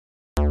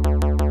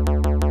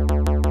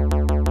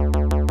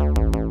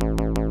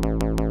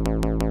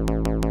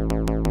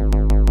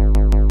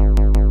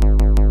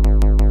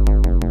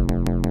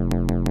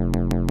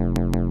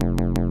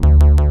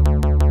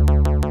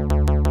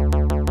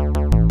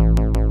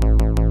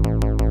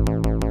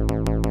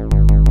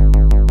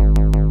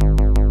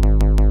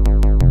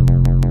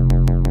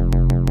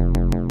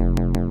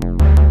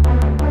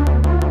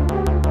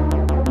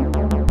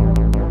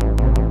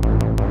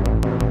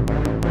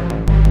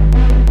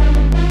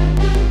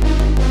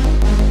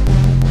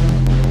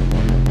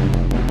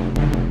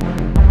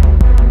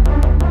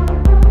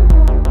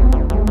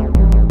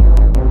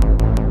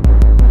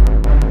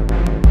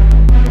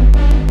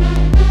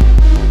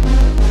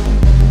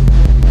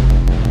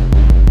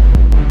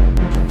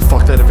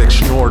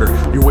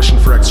You're wishing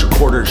for extra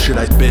quarters. Should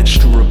I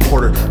bitch to a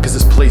reporter? Cause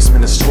this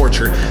placement is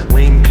torture.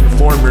 Lame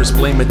conformers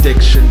blame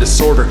addiction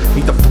disorder.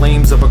 Meet the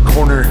flames of a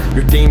corner.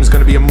 Your dame's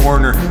gonna be a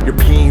mourner. Your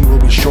pain will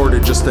be shorter.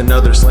 Just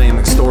another slam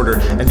extorter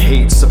and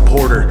hate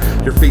supporter.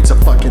 Your fate's a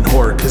fucking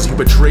whore, cause you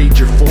betrayed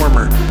your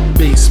former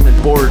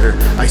basement boarder.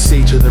 I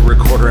say to the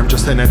recorder, I'm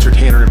just an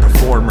entertainer and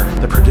performer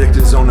that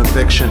predicted his own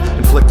eviction,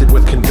 inflicted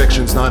with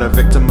convictions, not a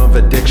victim of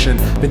addiction.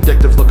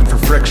 Vindictive looking for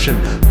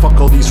friction. Fuck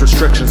all these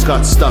restrictions,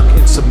 got stuck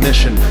in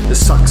submission.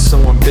 This sucks, so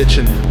I'm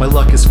bitching. My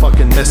luck is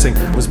fucking missing.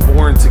 Was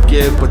born to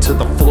give, but to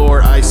the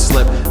floor I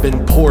slip.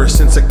 Been poor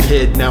since a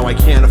kid, now I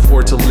can't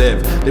afford to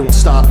live. They won't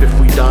stop if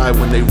we die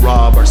when they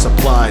rob our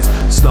supplies.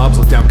 Snobs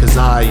look down cause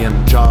I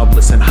am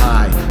jobless and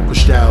high.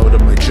 Pushed out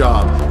of my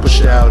job,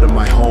 pushed out of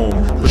my home,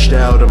 pushed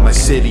out of my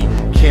city.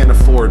 Can't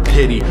afford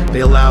pity. They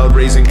allowed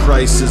raising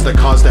prices that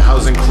caused a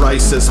housing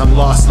crisis. I'm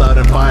lost, loud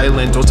and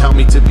violent, don't tell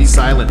me to be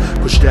silent.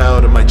 Pushed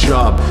out of my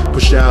job,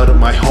 pushed out of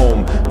my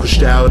home,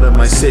 pushed out of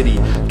my city.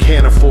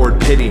 Can't afford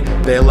pity.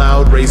 They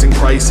allowed raising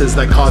prices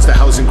that caused a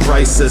housing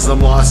crisis. I'm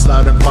lost,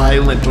 loud and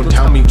violent, don't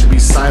tell me to be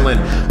silent.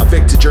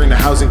 Evicted during the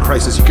housing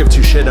crisis. You give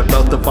two shit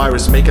about the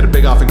virus, make it a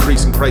big off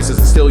increase in prices,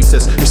 and still he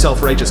says you're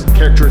self-righteous.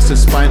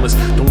 Characteristics spineless,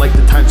 don't like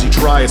the times you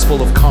try. It's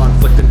full of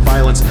conflict and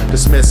violence,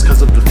 dismissed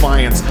cause of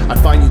defiance. I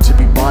find you to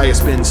be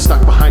biased, been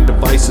stuck behind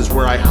devices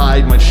where I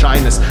hide my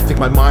shyness. Think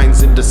my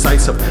mind's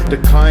indecisive,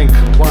 decline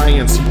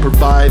compliance. You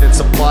provide and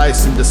supply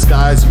us in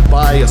disguise, you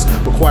buy us.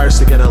 Requires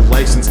to get a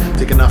license,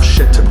 take enough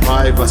shit to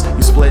deprive us.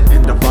 You split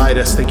and divide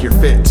us, think you're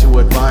fit to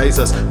advise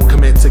us. We'll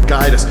commit to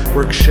guide us,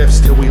 work shifts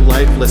till we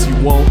lifeless. You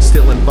won't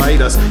still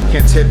invite us,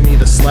 can't tip me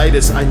the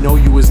slightest. I know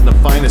you isn't the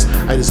finest,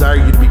 I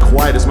desire you to be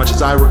quiet as much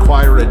as I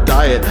require a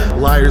diet.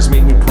 Liars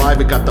made me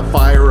private, got the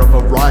fire of a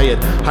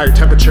riot. Higher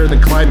temperature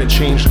than climate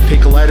change,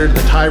 take a lighter than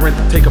a tyrant.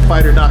 Take a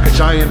fighter, knock a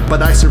giant,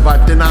 but I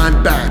survived and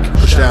I'm back.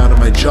 Pushed out of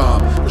my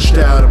job, pushed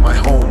out of my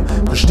home,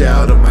 pushed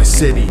out of my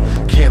city.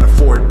 Can't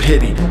afford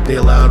pity. They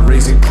allowed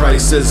raising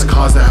prices,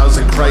 caused a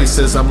housing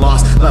crisis. I'm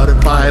lost, loud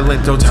and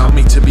violent, don't tell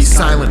me to be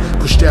silent.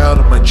 Pushed out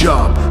of my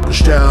job,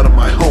 pushed out of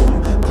my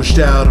home, pushed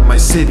out of my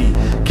city.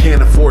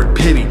 Can't afford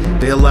pity.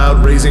 They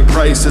allowed raising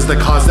prices that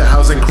caused a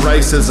housing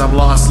crisis. I'm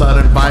lost, loud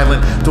and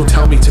violent, don't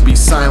tell me to be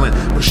silent.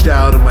 Pushed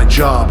out of my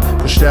job,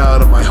 pushed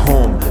out of my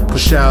home,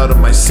 pushed out of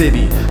my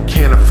city.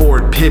 Can't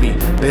afford pity.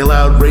 They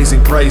allowed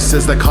raising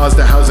prices that caused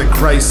a housing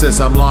crisis.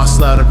 I'm lost,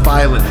 loud and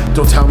violent,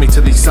 don't tell me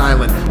to be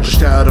silent.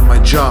 Pushed out of my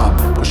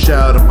job, pushed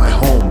out of my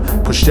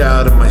home, pushed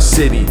out of my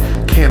city.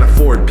 Can't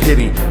afford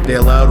pity. They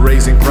allowed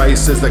raising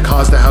prices that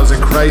caused a housing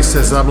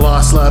crisis. I'm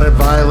lost, loud and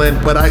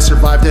violent, but I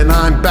survived and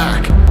I'm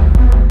back.